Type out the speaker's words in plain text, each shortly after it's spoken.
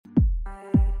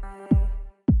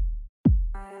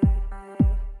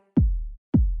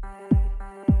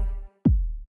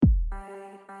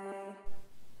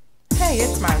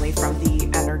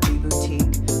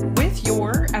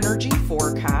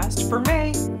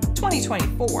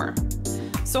2024.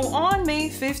 So on May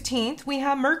 15th, we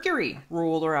have Mercury,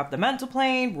 ruler of the mental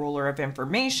plane, ruler of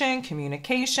information,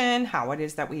 communication, how it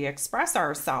is that we express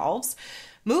ourselves,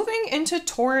 moving into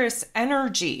Taurus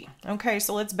energy. Okay,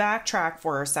 so let's backtrack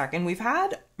for a second. We've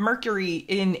had Mercury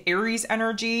in Aries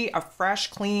energy, a fresh,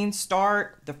 clean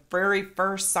start, the very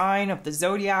first sign of the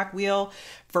zodiac wheel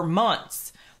for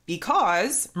months,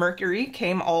 because Mercury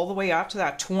came all the way up to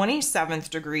that 27th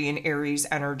degree in Aries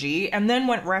energy and then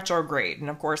went retrograde. And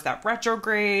of course, that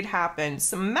retrograde happened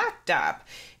smack dab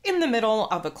in the middle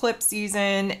of eclipse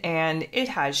season, and it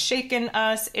has shaken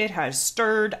us, it has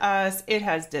stirred us, it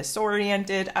has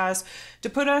disoriented us to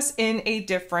put us in a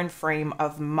different frame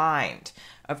of mind.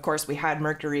 Of course, we had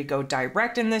Mercury go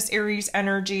direct in this Aries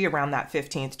energy around that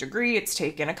 15th degree. It's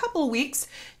taken a couple of weeks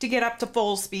to get up to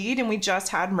full speed, and we just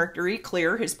had Mercury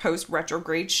clear his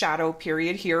post-retrograde shadow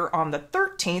period here on the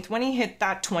 13th when he hit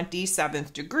that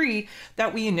 27th degree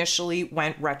that we initially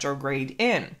went retrograde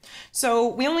in. So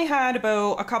we only had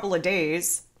about a couple of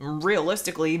days,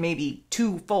 realistically maybe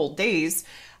 2 full days,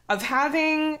 of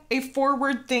having a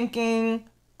forward-thinking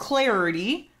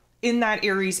clarity in that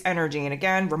Aries energy. And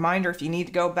again, reminder, if you need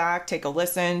to go back, take a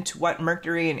listen to what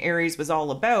Mercury and Aries was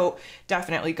all about,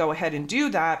 definitely go ahead and do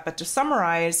that. But to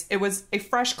summarize, it was a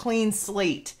fresh, clean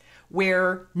slate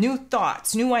where new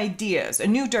thoughts, new ideas, a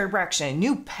new direction,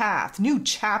 new path, new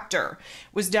chapter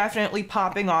was definitely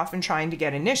popping off and trying to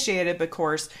get initiated. But of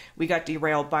course, we got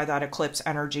derailed by that eclipse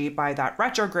energy, by that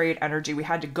retrograde energy. We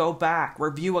had to go back,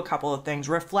 review a couple of things,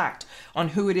 reflect on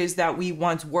who it is that we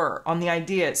once were, on the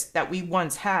ideas that we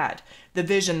once had, the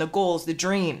vision, the goals, the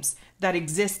dreams that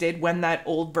existed when that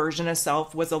old version of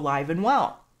self was alive and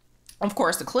well. Of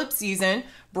course, eclipse season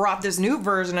brought this new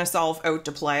version of self out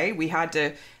to play. We had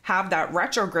to have that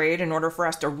retrograde in order for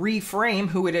us to reframe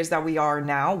who it is that we are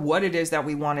now, what it is that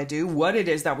we want to do, what it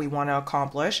is that we want to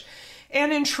accomplish.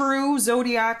 And in true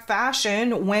zodiac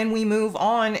fashion, when we move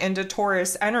on into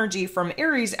Taurus energy from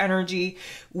Aries energy,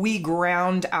 we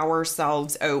ground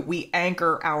ourselves out. We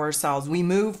anchor ourselves. We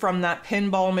move from that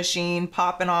pinball machine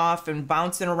popping off and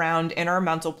bouncing around in our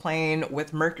mental plane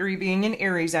with Mercury being in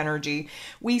Aries energy.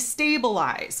 We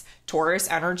stabilize. Taurus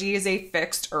energy is a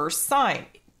fixed earth sign.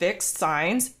 Fixed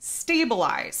signs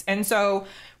stabilize. And so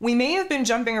we may have been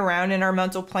jumping around in our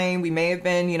mental plane. We may have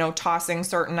been, tossing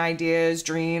certain ideas,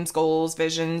 dreams, goals,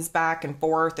 visions back and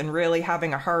forth and really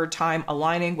having a hard time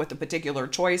aligning with a particular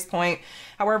choice point.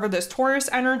 However, this Taurus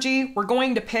energy, we're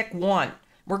going to pick one.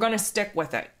 We're going to stick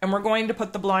with it, and we're going to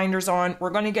put the blinders on. We're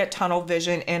going to get tunnel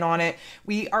vision in on it.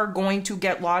 We are going to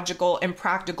get logical and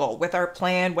practical with our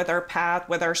plan, with our path,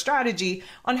 with our strategy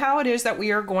on how it is that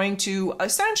we are going to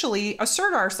essentially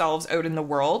assert ourselves out in the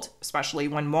world, especially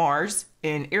when Mars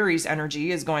in Aries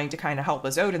energy is going to kind of help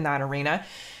us out in that arena,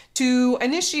 to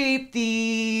initiate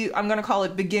the, I'm going to call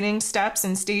it beginning steps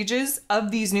and stages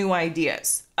of these new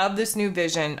ideas, of this new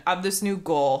vision, of this new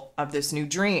goal, of this new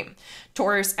dream.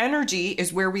 Taurus energy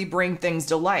is where we bring things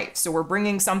to life. So we're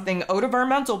bringing something out of our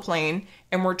mental plane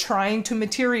and we're trying to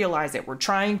materialize it. We're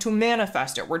trying to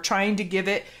manifest it. We're trying to give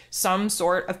it some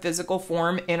sort of physical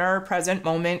form in our present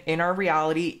moment, in our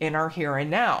reality, in our here and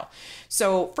now.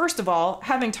 So first of all,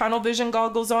 having tunnel vision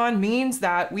goggles on means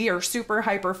that we are super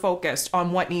hyper focused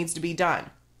on what needs to be done.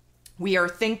 We are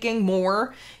thinking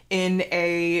more in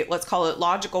a, let's call it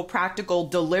logical, practical,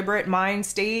 deliberate mind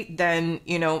state than,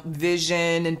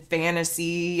 vision and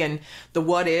fantasy and the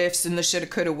what ifs and the shoulda,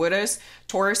 coulda, wouldas.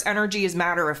 Taurus energy is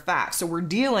matter of fact. So we're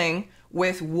dealing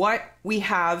with what we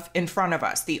have in front of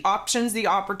us, the options, the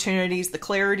opportunities, the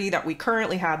clarity that we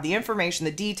currently have, the information,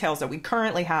 the details that we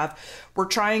currently have. We're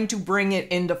trying to bring it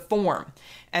into form.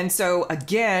 And so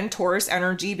again, Taurus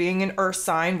energy being an earth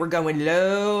sign, we're going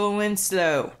low and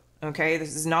slow. Okay,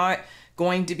 this is not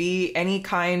going to be any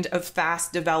kind of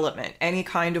fast development, any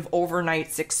kind of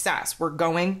overnight success. We're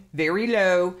going very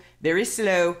low, very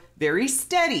slow, very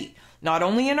steady, not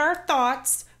only in our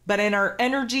thoughts, but in our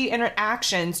energy and our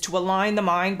actions to align the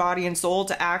mind, body, and soul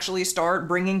to actually start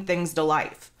bringing things to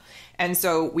life. And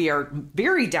so we are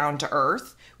very down to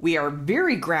earth. We are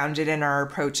very grounded in our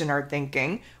approach and our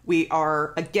thinking. We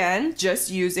are, again,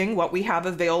 just using what we have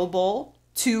available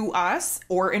to us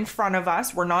or in front of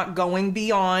us. We're not going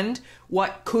beyond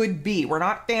what could be. We're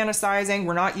not fantasizing.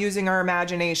 We're not using our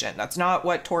imagination. That's not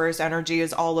what Taurus energy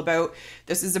is all about.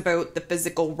 This is about the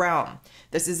physical realm.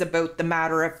 This is about the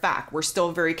matter of fact. We're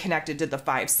still very connected to the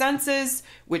 5 senses,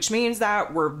 which means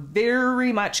that we're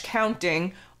very much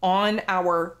counting on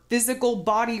our physical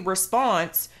body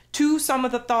response to some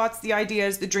of the thoughts, the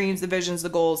ideas, the dreams, the visions, the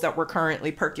goals that we're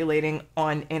currently percolating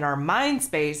on in our mind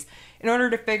space in order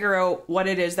to figure out what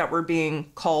it is that we're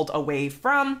being called away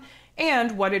from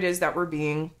and what it is that we're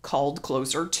being called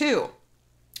closer to.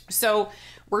 So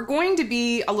we're going to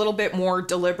be a little bit more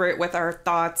deliberate with our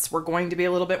thoughts. We're going to be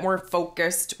a little bit more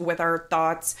focused with our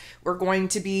thoughts. We're going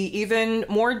to be even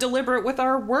more deliberate with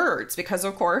our words because,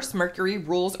 of course, Mercury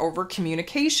rules over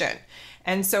communication.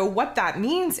 And so what that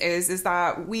means is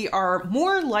that we are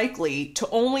more likely to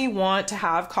only want to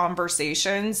have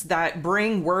conversations that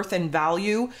bring worth and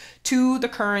value to the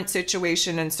current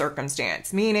situation and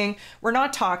circumstance. Meaning we're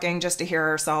not talking just to hear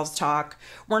ourselves talk.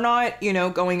 We're not,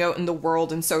 going out in the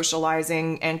world and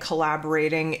socializing and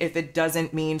collaborating if it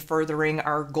doesn't mean furthering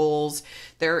our goals.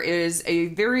 There is a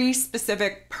very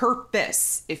specific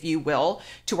purpose, if you will,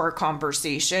 to our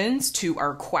conversations, to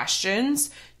our questions,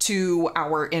 to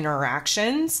our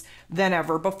interactions than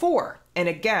ever before. And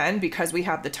again, because we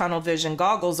have the tunnel vision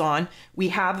goggles on, we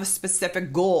have a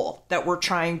specific goal that we're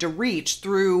trying to reach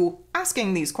through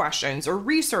asking these questions or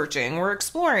researching or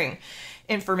exploring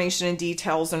information and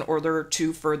details in order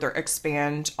to further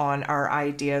expand on our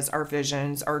ideas, our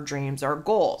visions, our dreams, our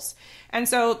goals. And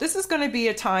so this is going to be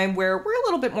a time where we're a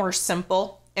little bit more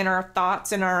simple in our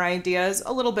thoughts and our ideas,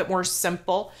 a little bit more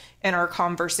simple in our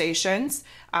conversations.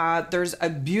 There's a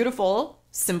beautiful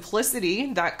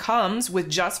simplicity that comes with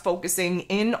just focusing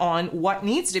in on what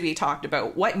needs to be talked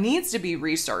about, what needs to be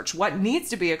researched, what needs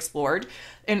to be explored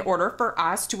in order for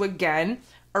us to, again,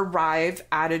 arrive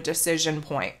at a decision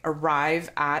point, arrive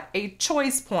at a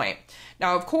choice point.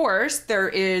 Now, of course, there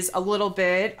is a little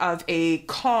bit of a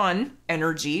con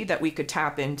energy that we could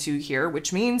tap into here,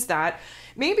 which means that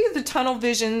maybe the tunnel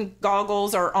vision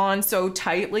goggles are on so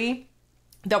tightly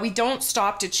that we don't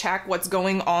stop to check what's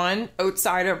going on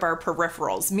outside of our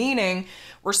peripherals, meaning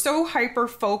we're so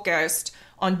hyper-focused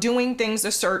on doing things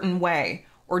a certain way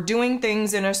or doing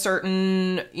things in a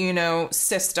certain,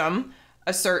 system,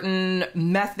 a certain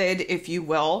method, if you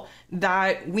will,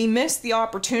 that we miss the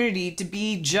opportunity to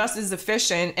be just as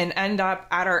efficient and end up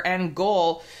at our end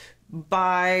goal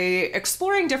by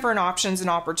exploring different options and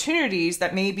opportunities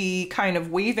that may be kind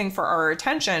of waving for our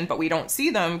attention, but we don't see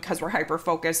them because we're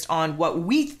hyper-focused on what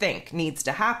we think needs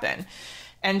to happen.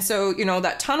 And so,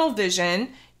 that tunnel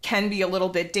vision can be a little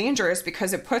bit dangerous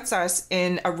because it puts us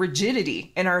in a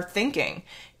rigidity in our thinking.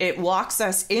 It locks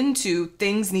us into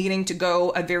things needing to go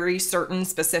a very certain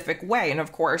specific way. And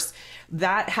of course,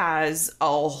 that has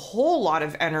a whole lot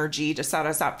of energy to set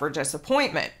us up for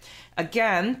disappointment.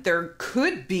 Again, there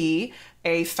could be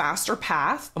a faster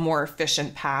path, a more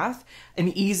efficient path, an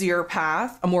easier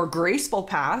path, a more graceful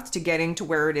path to getting to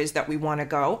where it is that we want to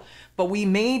go. But we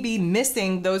may be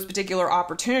missing those particular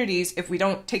opportunities if we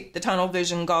don't take the tunnel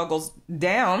vision goggles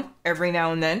down every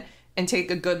now and then and take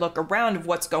a good look around of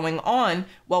what's going on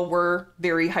while we're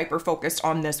very hyper-focused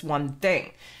on this one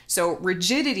thing. So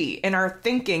rigidity in our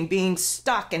thinking, being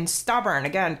stuck and stubborn,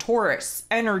 again, Taurus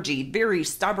energy, very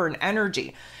stubborn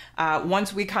energy.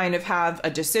 Once we kind of have a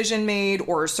decision made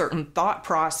or a certain thought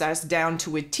process down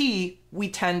to a T, we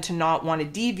tend to not want to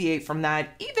deviate from that,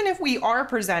 even if we are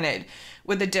presented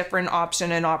with a different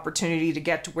option and opportunity to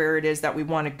get to where it is that we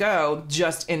want to go,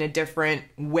 just in a different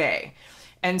way.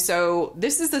 And so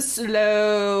this is a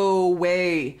slow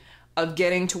way of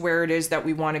getting to where it is that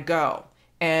we want to go.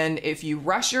 And if you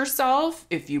rush yourself,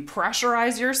 if you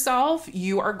pressurize yourself,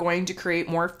 you are going to create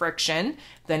more friction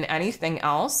than anything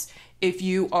else. If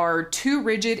you are too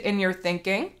rigid in your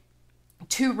thinking,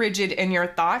 too rigid in your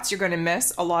thoughts, you're going to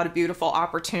miss a lot of beautiful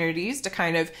opportunities to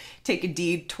kind of take a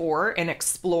detour and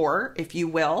explore, if you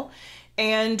will.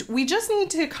 And we just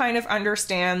need to kind of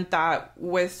understand that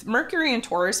with Mercury and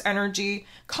Taurus energy,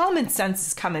 common sense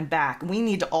is coming back. We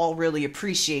need to all really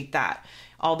appreciate that,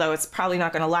 although it's probably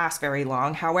not going to last very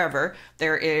long. However,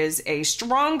 there is a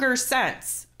stronger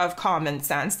sense of common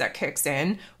sense that kicks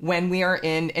in when we are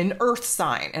in an earth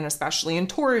sign, and especially in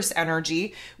Taurus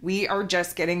energy, we are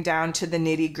just getting down to the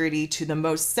nitty-gritty, to the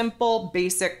most simple,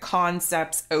 basic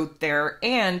concepts out there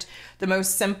and the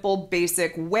most simple,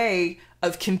 basic way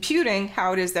of computing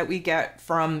how it is that we get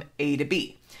from A to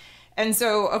B. And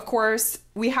so, of course,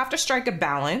 we have to strike a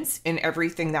balance in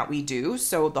everything that we do.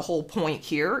 So the whole point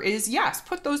here is, yes,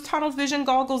 put those tunnel vision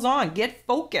goggles on, get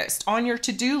focused on your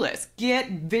to-do list, get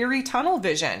very tunnel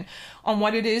vision on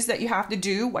what it is that you have to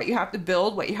do, what you have to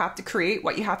build, what you have to create,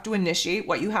 what you have to initiate,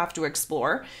 what you have to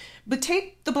explore. But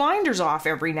take the blinders off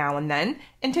every now and then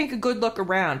and take a good look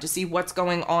around to see what's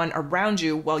going on around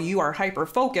you while you are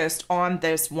hyper-focused on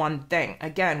this one thing.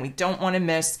 Again, we don't want to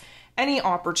miss any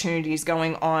opportunities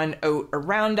going on out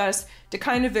around us to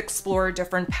kind of explore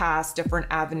different paths, different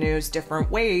avenues,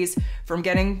 different ways from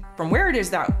getting from where it is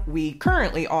that we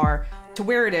currently are to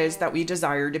where it is that we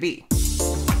desire to be.